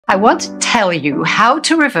I want to tell you how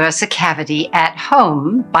to reverse a cavity at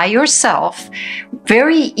home by yourself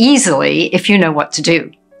very easily if you know what to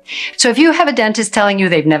do. So if you have a dentist telling you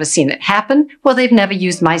they've never seen it happen, well, they've never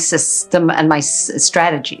used my system and my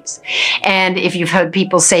strategies. And if you've heard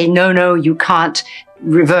people say, no, you can't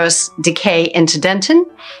reverse decay into dentin,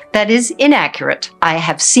 that is inaccurate. I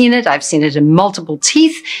have seen it. I've seen it in multiple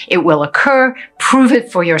teeth. It will occur. Prove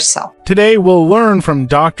it for yourself. Today, we'll learn from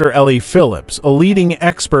Dr. Ellie Phillips, a leading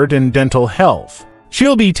expert in dental health.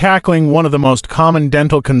 She'll be tackling one of the most common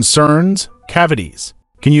dental concerns, cavities.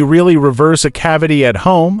 Can you really reverse a cavity at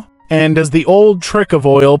home? And does the old trick of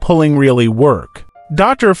oil pulling really work?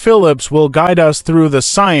 Dr. Phillips will guide us through the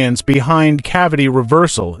science behind cavity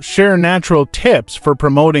reversal, share natural tips for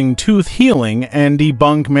promoting tooth healing, and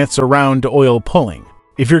debunk myths around oil pulling.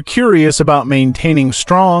 If you're curious about maintaining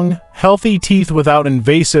strong, healthy teeth without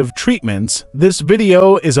invasive treatments, this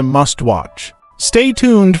video is a must-watch. Stay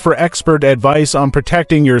tuned for expert advice on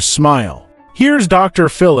protecting your smile. Here's Dr.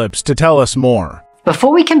 Phillips to tell us more.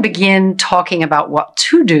 Before we can begin talking about what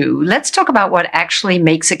to do, let's talk about what actually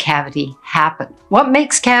makes a cavity happen. What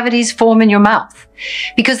makes cavities form in your mouth?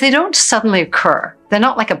 Because they don't suddenly occur. They're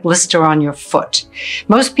not like a blister on your foot.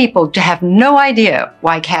 Most people have no idea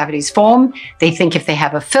why cavities form. They think if they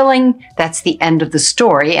have a filling, that's the end of the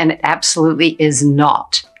story, and it absolutely is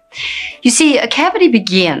not. You see, a cavity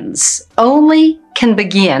can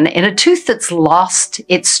begin in a tooth that's lost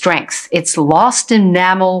its strength. It's lost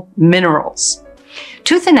enamel minerals.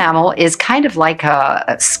 Tooth enamel is kind of like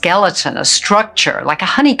a skeleton, a structure, like a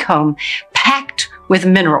honeycomb packed with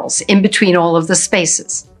minerals in between all of the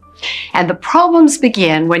spaces. And the problems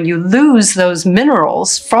begin when you lose those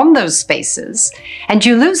minerals from those spaces, and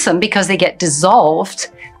you lose them because they get dissolved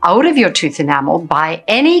out of your tooth enamel by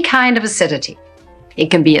any kind of acidity. It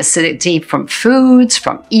can be acidity from foods,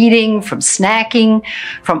 from eating, from snacking,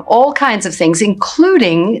 from all kinds of things,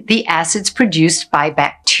 including the acids produced by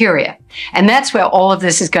bacteria. And that's where all of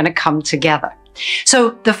this is going to come together.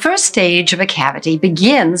 So the first stage of a cavity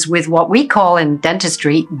begins with what we call in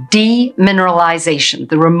dentistry demineralization,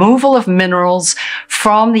 the removal of minerals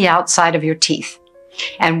from the outside of your teeth.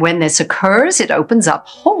 And when this occurs, it opens up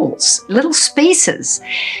holes, little spaces.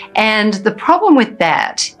 And the problem with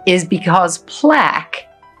that is because plaque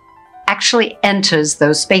actually enters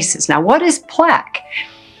those spaces. Now, what is plaque?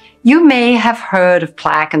 You may have heard of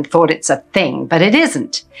plaque and thought it's a thing, but it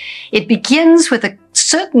isn't. It begins with a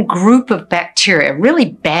certain group of bacteria,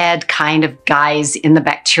 really bad kind of guys in the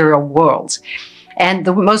bacterial world. And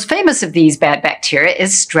the most famous of these bad bacteria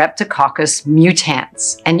is Streptococcus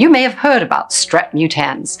mutans. And you may have heard about Strep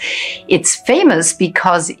mutans. It's famous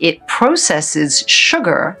because it processes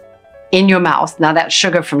sugar in your mouth. Now that's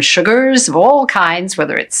sugar from sugars of all kinds,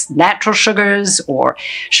 whether it's natural sugars or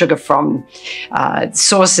sugar from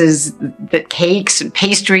sources, that cakes and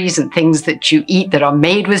pastries and things that you eat that are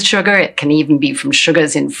made with sugar. It can even be from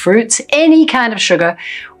sugars in fruits. Any kind of sugar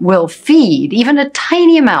will feed, even a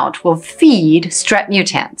tiny amount will feed Strep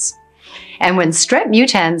mutans. And when Strep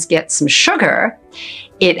mutans get some sugar,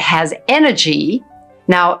 it has energy.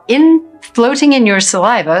 Now, floating in your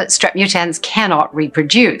saliva, Strep mutans cannot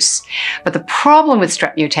reproduce. But the problem with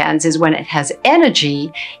Strep mutans is when it has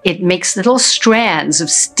energy, it makes little strands of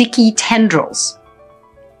sticky tendrils.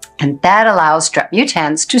 And that allows Strep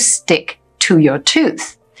mutans to stick to your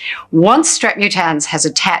tooth. Once Strep mutans has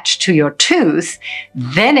attached to your tooth,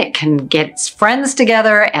 then it can get its friends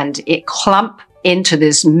together and it clump into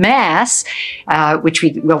this mass, which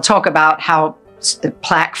we'll talk about how the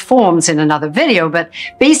plaque forms in another video, but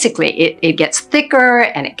basically it gets thicker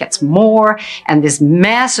and it gets more, and this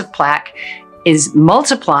mass of plaque is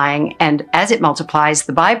multiplying, and as it multiplies,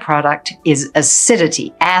 the byproduct is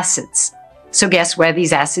acidity, acids. So guess where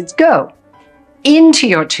these acids go? Into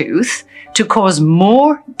your tooth to cause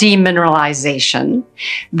more demineralization.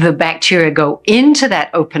 The bacteria go into that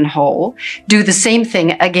open hole, do the same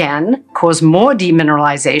thing again, cause more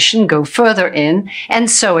demineralization, go further in, and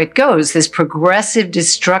so it goes. This progressive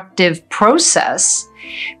destructive process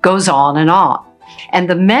goes on and on. And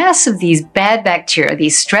the mass of these bad bacteria,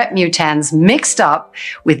 these Strep mutans, mixed up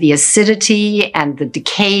with the acidity and the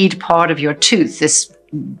decayed part of your tooth, this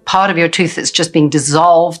part of your tooth that's just being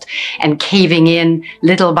dissolved and caving in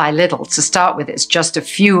little by little. To start with, it's just a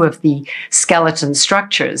few of the skeleton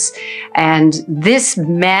structures. And this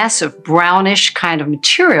mass of brownish kind of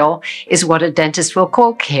material is what a dentist will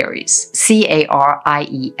call caries,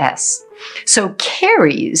 C-A-R-I-E-S. So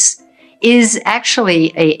caries is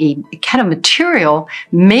actually a kind of material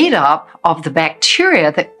made up of the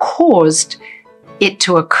bacteria that caused it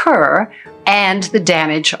to occur and the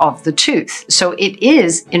damage of the tooth. So it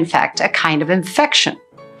is, in fact, a kind of infection.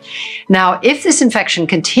 Now, if this infection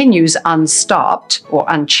continues unstopped or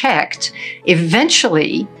unchecked,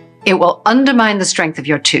 eventually it will undermine the strength of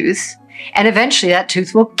your tooth, and eventually that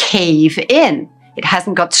tooth will cave in. It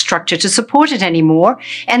hasn't got structure to support it anymore,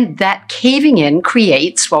 and that caving in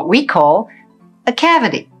creates what we call a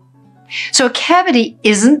cavity. So a cavity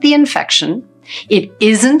isn't the infection, it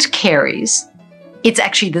isn't caries, it's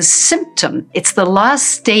actually the symptom, it's the last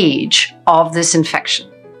stage of this infection.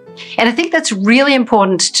 And I think that's really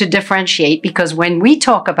important to differentiate, because when we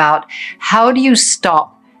talk about how do you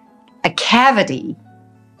stop a cavity,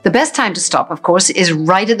 the best time to stop, of course, is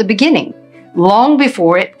right at the beginning, long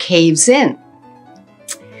before it caves in.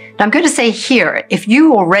 Now, I'm going to say here, if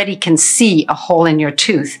you already can see a hole in your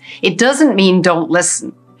tooth, it doesn't mean don't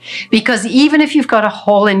listen. Because even if you've got a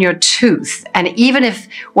hole in your tooth, and even if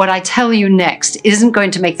what I tell you next isn't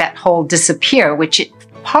going to make that hole disappear, which it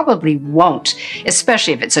probably won't,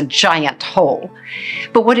 especially if it's a giant hole.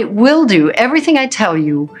 But what it will do, everything I tell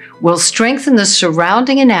you, will strengthen the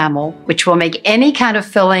surrounding enamel, which will make any kind of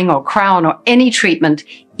filling or crown or any treatment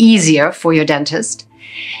easier for your dentist.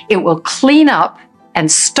 It will clean up and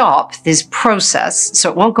stop this process, so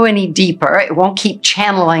it won't go any deeper. It won't keep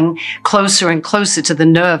channeling closer and closer to the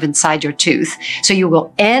nerve inside your tooth. So you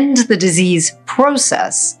will end the disease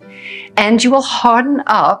process, and you will harden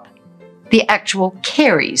up the actual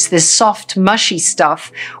caries, this soft, mushy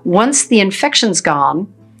stuff, once the infection's gone.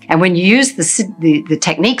 And when you use the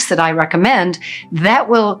techniques that I recommend, that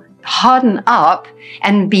will harden up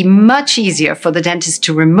and be much easier for the dentist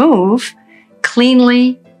to remove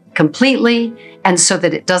cleanly, completely, and so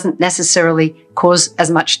that it doesn't necessarily cause as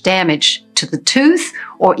much damage to the tooth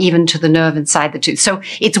or even to the nerve inside the tooth. So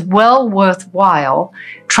it's well worthwhile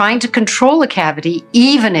trying to control a cavity,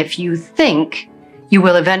 even if you think you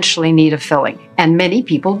will eventually need a filling. And many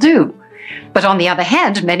people do. But on the other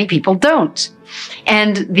hand, many people don't.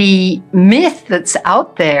 And the myth that's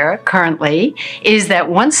out there currently is that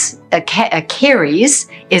once a caries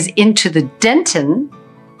is into the dentin,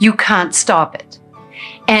 you can't stop it.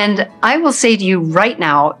 And I will say to you right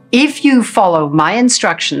now, if you follow my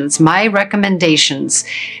instructions, my recommendations,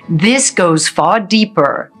 this goes far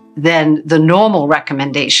deeper than the normal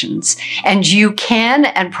recommendations. And you can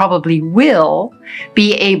and probably will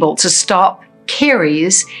be able to stop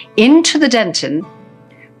caries into the dentin,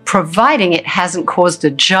 providing it hasn't caused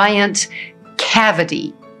a giant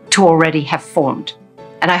cavity to already have formed.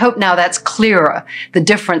 And I hope now that's clearer, the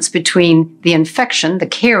difference between the infection, the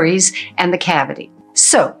caries, and the cavity.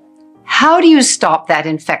 So, how do you stop that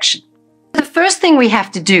infection? The first thing we have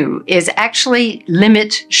to do is actually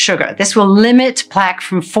limit sugar. This will limit plaque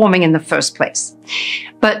from forming in the first place.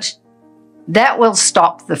 But that will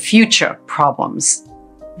stop the future problems.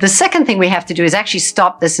 The second thing we have to do is actually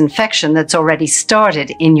stop this infection that's already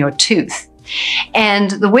started in your tooth.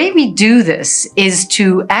 And the way we do this is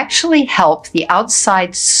to actually help the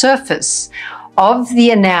outside surface of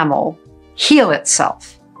the enamel heal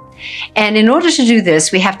itself. And in order to do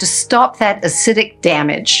this, we have to stop that acidic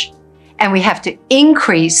damage, and we have to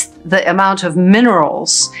increase the amount of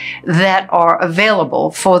minerals that are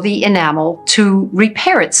available for the enamel to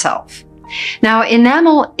repair itself. Now,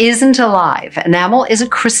 enamel isn't alive. Enamel is a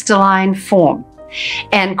crystalline form.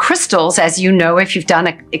 And crystals, as you know, if you've done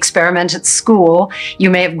an experiment at school, you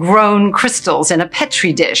may have grown crystals in a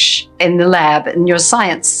Petri dish in the lab in your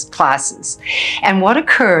science classes. And what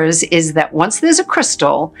occurs is that once there's a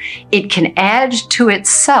crystal, it can add to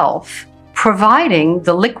itself, providing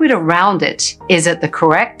the liquid around it is at the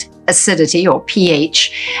correct acidity or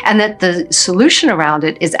pH, and that the solution around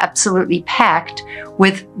it is absolutely packed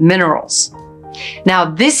with minerals. Now,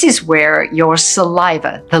 this is where your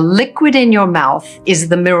saliva, the liquid in your mouth, is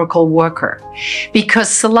the miracle worker, because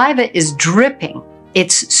saliva is dripping.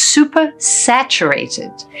 It's super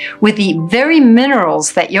saturated with the very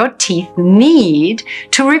minerals that your teeth need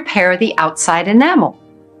to repair the outside enamel.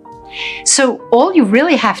 So all you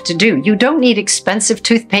really have to do, you don't need expensive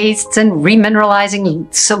toothpastes and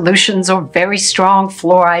remineralizing solutions or very strong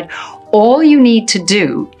fluoride. All you need to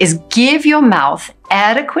do is give your mouth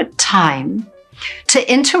adequate time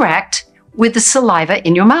to interact with the saliva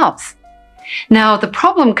in your mouth. Now, the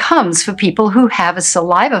problem comes for people who have a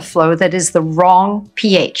saliva flow that is the wrong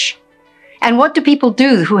pH. And what do people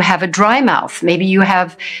do who have a dry mouth? Maybe you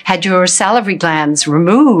have had your salivary glands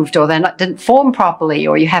removed, or didn't form properly,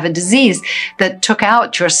 or you have a disease that took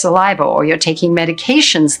out your saliva, or you're taking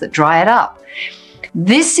medications that dry it up.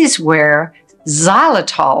 This is where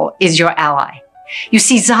xylitol is your ally. You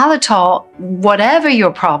see, xylitol, whatever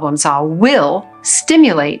your problems are, will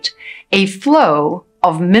stimulate a flow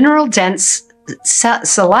of mineral-dense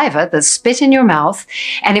saliva, the spit in your mouth,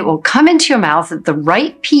 and it will come into your mouth at the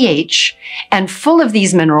right pH and full of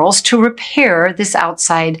these minerals to repair this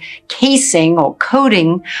outside casing or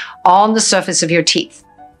coating on the surface of your teeth.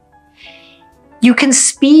 You can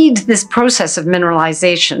speed this process of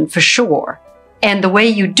mineralization for sure. And the way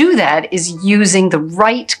you do that is using the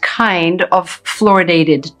right kind of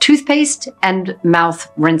fluoridated toothpaste and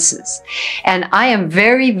mouth rinses. And I am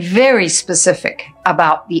very, very specific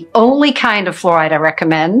about the only kind of fluoride I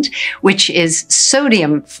recommend, which is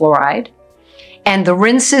sodium fluoride. And the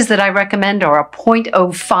rinses that I recommend are a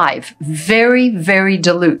 0.05, very, very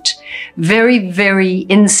dilute, very, very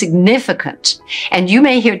insignificant. And you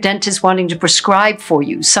may hear dentists wanting to prescribe for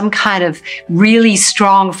you some kind of really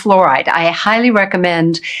strong fluoride. I highly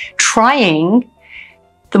recommend trying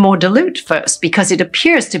the more dilute first, because it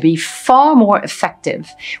appears to be far more effective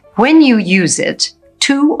when you use it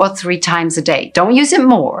 2 or 3 times a day. Don't use it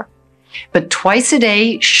more. But twice a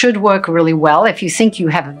day should work really well. If you think you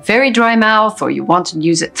have a very dry mouth or you want to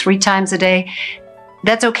use it 3 times a day,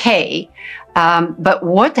 that's okay. But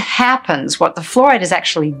what happens, what the fluoride is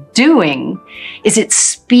actually doing, is it's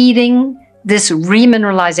speeding this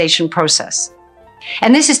remineralization process.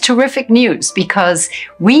 And this is terrific news, because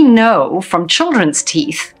we know from children's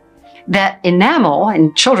teeth that enamel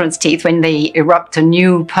in children's teeth, when they erupt a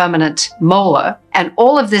new permanent molar, and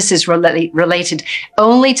all of this is related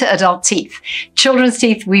only to adult teeth. Children's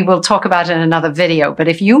teeth we will talk about in another video, but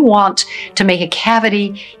if you want to make a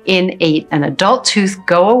cavity in an adult tooth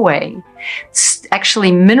go away,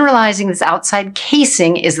 actually mineralizing this outside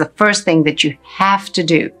casing is the first thing that you have to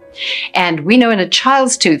do. And we know in a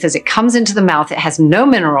child's tooth, as it comes into the mouth, it has no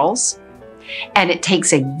minerals, and it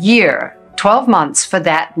takes a year, 12 months for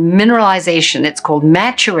that mineralization, it's called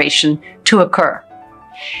maturation, to occur.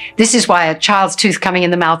 This is why a child's tooth coming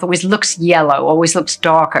in the mouth always looks yellow, always looks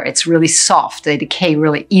darker. It's really soft. They decay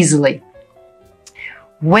really easily.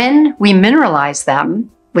 When we mineralize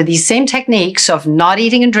them with these same techniques of not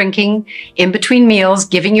eating and drinking in between meals,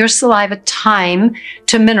 giving your saliva time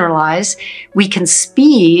to mineralize, we can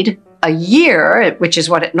speed a year, which is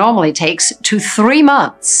what it normally takes, to 3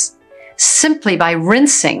 months, simply by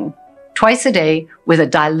rinsing twice a day with a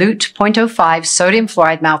dilute 0.05 sodium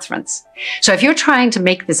fluoride mouth rinse. So if you're trying to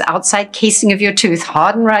make this outside casing of your tooth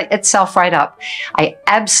harden itself right up, I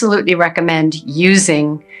absolutely recommend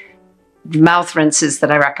using mouth rinses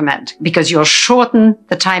that I recommend, because you'll shorten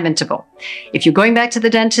the time interval. If you're going back to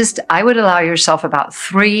the dentist, I would allow yourself about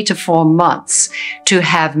 3 to 4 months to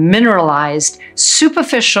have mineralized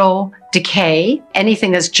superficial decay.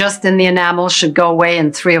 Anything that's just in the enamel should go away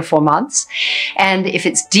in 3 or 4 months. And if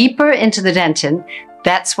it's deeper into the dentin,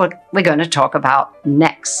 that's what we're going to talk about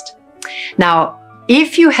next. Now,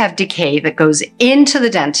 if you have decay that goes into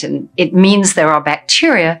the dentin, it means there are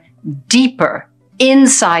bacteria deeper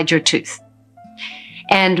inside your tooth.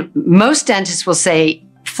 And most dentists will say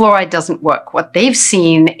fluoride doesn't work. What they've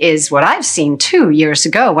seen is what I've seen 2 years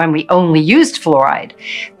ago when we only used fluoride,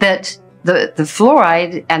 that the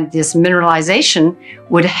fluoride and this mineralization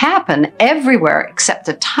would happen everywhere except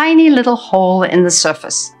a tiny little hole in the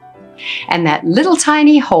surface. And that little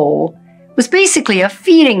tiny hole was basically a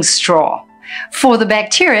feeding straw for the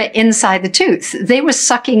bacteria inside the tooth. They were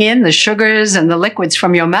sucking in the sugars and the liquids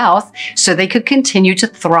from your mouth so they could continue to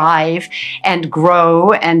thrive and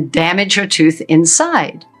grow and damage your tooth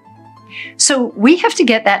inside. So we have to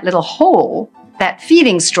get that little hole, that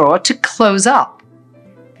feeding straw, to close up.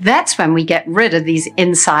 That's when we get rid of these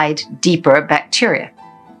inside deeper bacteria.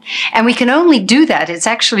 And we can only do that, it's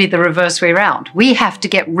actually the reverse way around. We have to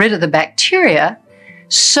get rid of the bacteria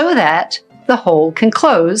so that the hole can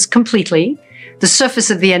close completely, the surface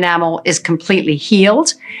of the enamel is completely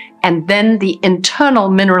healed, and then the internal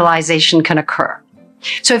mineralization can occur.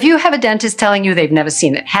 So if you have a dentist telling you they've never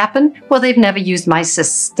seen it happen, well, they've never used my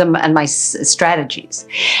system and my strategies.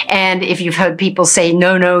 And if you've heard people say,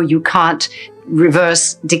 no, you can't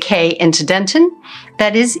reverse decay into dentin,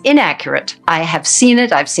 that is inaccurate. I have seen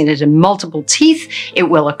it. I've seen it in multiple teeth. It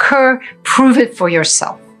will occur. Prove it for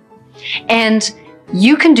yourself. And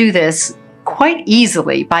you can do this quite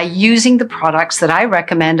easily by using the products that I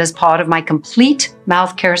recommend as part of my complete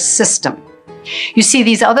mouth care system. You see,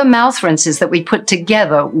 these other mouth rinses that we put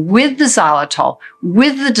together with the xylitol,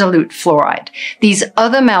 with the dilute fluoride, these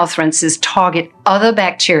other mouth rinses target other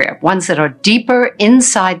bacteria, ones that are deeper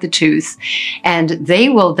inside the tooth, and they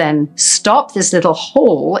will then stop this little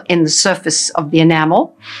hole in the surface of the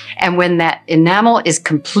enamel. And when that enamel is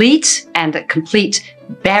complete and a complete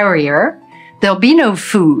barrier, there'll be no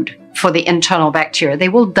food for the internal bacteria. They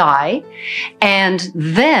will die, and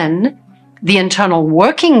then the internal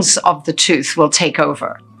workings of the tooth will take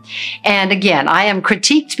over. And again, I am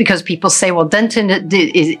critiqued because people say, well, dentin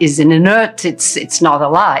is an inert, it's not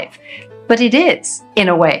alive. But it is, in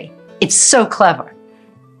a way. It's so clever.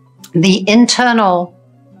 The internal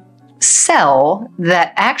cell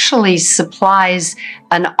that actually supplies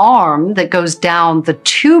an arm that goes down the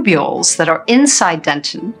tubules that are inside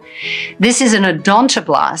dentin. This is an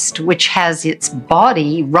odontoblast, which has its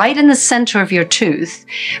body right in the center of your tooth,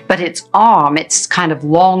 but its arm, its kind of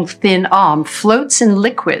long, thin arm, floats in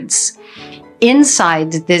liquids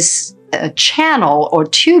inside this channel or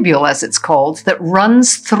tubule, as it's called, that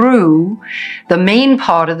runs through the main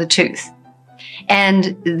part of the tooth.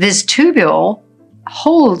 And this tubule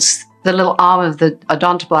holds the little arm of the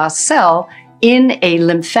odontoblast cell in a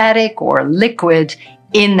lymphatic or liquid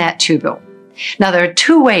in that tubule. Now, there are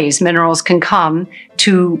two ways minerals can come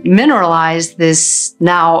to mineralize this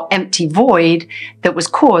now empty void that was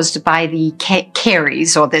caused by the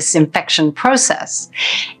caries or this infection process.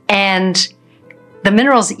 And the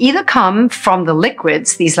minerals either come from the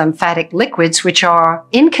liquids, these lymphatic liquids, which are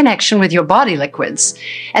in connection with your body liquids.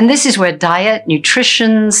 And this is where diet,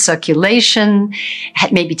 nutrition, circulation,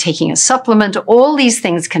 maybe taking a supplement, all these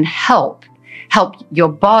things can help your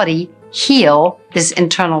body heal this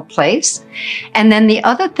internal place. And then the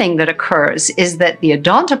other thing that occurs is that the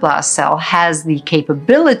odontoblast cell has the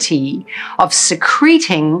capability of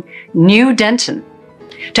secreting new dentin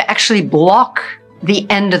to actually block the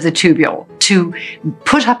end of the tubule, to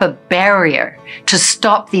put up a barrier to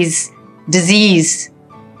stop these disease,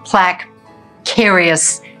 plaque,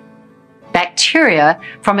 carious bacteria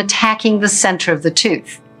from attacking the center of the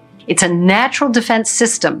tooth. It's a natural defense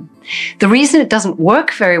system. The reason it doesn't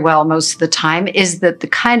work very well most of the time is that the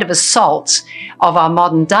kind of assault of our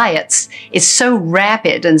modern diets is so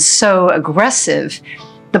rapid and so aggressive.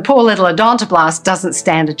 The poor little odontoblast doesn't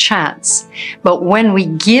stand a chance. But when we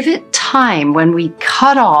give it time, when we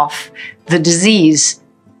cut off the disease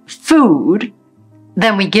food,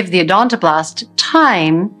 then we give the odontoblast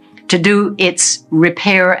time to do its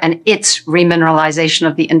repair and its remineralization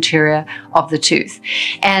of the interior of the tooth.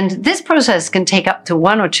 And this process can take up to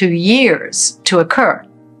 1 or 2 years to occur.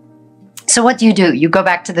 So what do? You go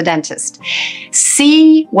back to the dentist.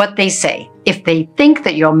 See what they say. If they think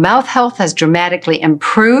that your mouth health has dramatically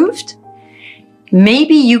improved,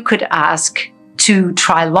 maybe you could ask to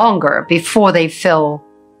try longer before they fill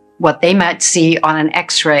what they might see on an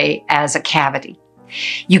x-ray as a cavity.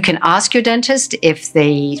 You can ask your dentist if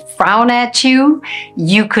they frown at you.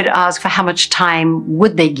 You could ask for how much time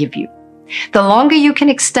would they give you. The longer you can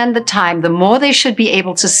extend the time, the more they should be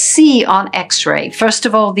able to see on x-ray. First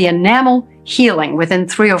of all, the enamel healing within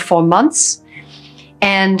 3 or 4 months.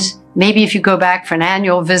 And maybe if you go back for an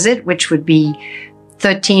annual visit, which would be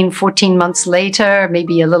 13, 14 months later,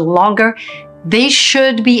 maybe a little longer, they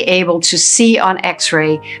should be able to see on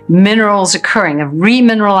x-ray minerals occurring, a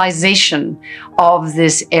remineralization of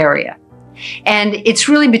this area. And it's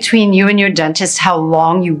really between you and your dentist how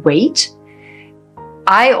long you wait.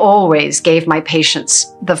 I always gave my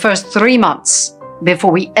patients the first 3 months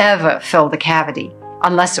before we ever filled the cavity,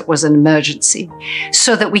 unless it was an emergency,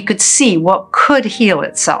 so that we could see what could heal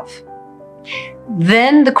itself.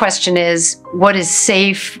 Then the question is, what is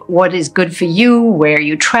safe? What is good for you? Where are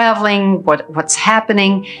you traveling? What's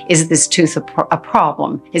happening? Is this tooth a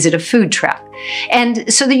problem? Is it a food trap?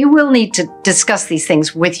 And so that you will need to discuss these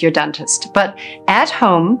things with your dentist. But at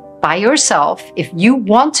home, by yourself, if you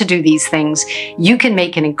want to do these things, you can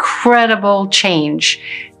make an incredible change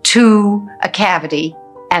to a cavity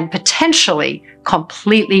and potentially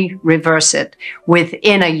completely reverse it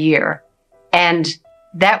within a year. And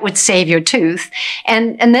that would save your tooth.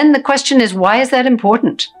 And then the question is, why is that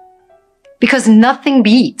important? Because nothing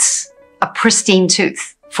beats a pristine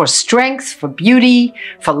tooth for strength, for beauty,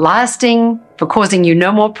 for lasting, for causing you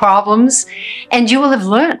no more problems. And you will have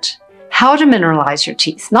learned how to mineralize your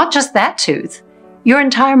teeth, not just that tooth, your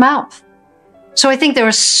entire mouth. So I think there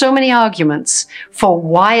are so many arguments for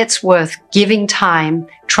why it's worth giving time,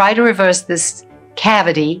 try to reverse this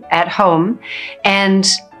cavity at home, and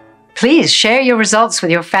please share your results with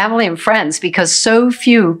your family and friends, because so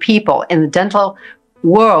few people in the dental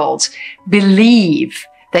world believe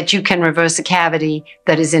that you can reverse a cavity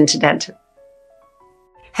that is interdental.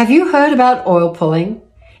 Have you heard about oil pulling?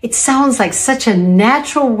 It sounds like such a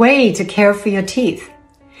natural way to care for your teeth.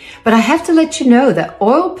 But I have to let you know that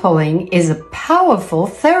oil pulling is a powerful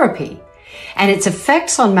therapy, and its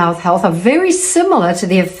effects on mouth health are very similar to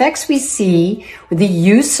the effects we see with the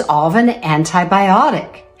use of an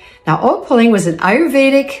antibiotic. Now, oil pulling was an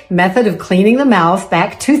Ayurvedic method of cleaning the mouth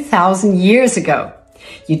back 2,000 years ago.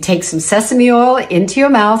 You take some sesame oil into your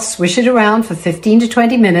mouth, swish it around for 15 to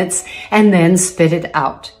 20 minutes, and then spit it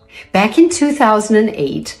out. Back in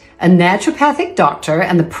 2008, a naturopathic doctor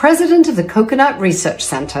and the president of the Coconut Research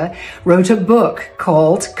Center wrote a book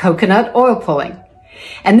called Coconut Oil Pulling.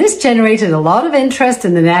 And this generated a lot of interest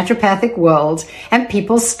in the naturopathic world, and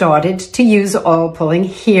people started to use oil pulling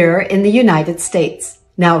here in the United States.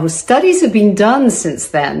 Now, studies have been done since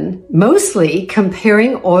then, mostly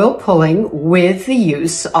comparing oil pulling with the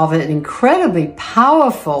use of an incredibly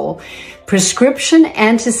powerful prescription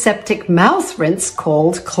antiseptic mouth rinse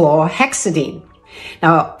called chlorhexidine.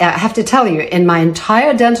 Now, I have to tell you, in my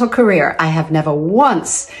entire dental career, I have never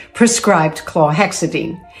once prescribed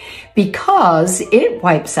chlorhexidine because it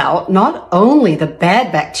wipes out not only the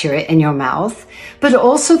bad bacteria in your mouth, but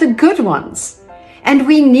also the good ones. And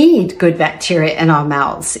we need good bacteria in our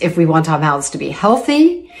mouths if we want our mouths to be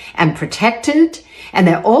healthy and protected. And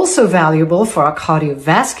they're also valuable for our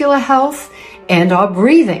cardiovascular health and our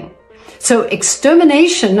breathing. So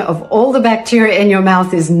extermination of all the bacteria in your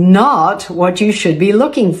mouth is not what you should be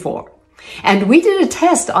looking for. And we did a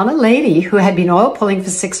test on a lady who had been oil pulling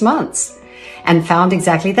for 6 months and found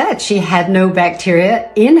exactly that. She had no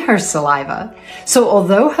bacteria in her saliva. So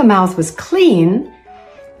although her mouth was clean,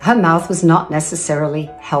 her mouth was not necessarily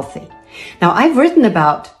healthy. Now, I've written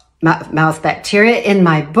about mouth bacteria in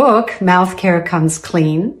my book, Mouth Care Comes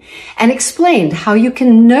Clean, and explained how you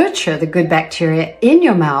can nurture the good bacteria in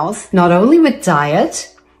your mouth, not only with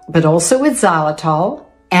diet, but also with xylitol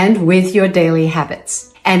and with your daily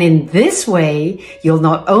habits. And in this way, you'll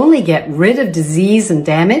not only get rid of disease and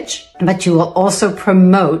damage, but you will also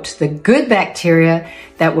promote the good bacteria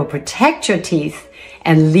that will protect your teeth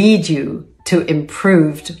and lead you to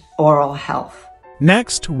improved oral health.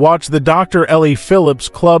 Next, watch the Dr. Ellie Phillips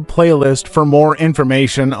Club playlist for more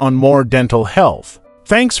information on more dental health.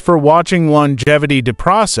 Thanks for watching Longevity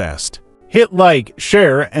Deprocessed. Hit like,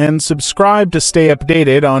 share, and subscribe to stay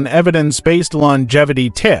updated on evidence-based longevity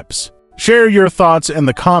tips. Share your thoughts in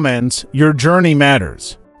the comments. Your journey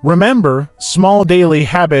matters. Remember, small daily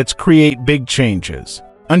habits create big changes.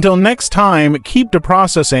 Until next time, keep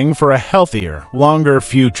deprocessing for a healthier, longer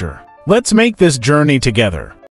future. Let's make this journey together.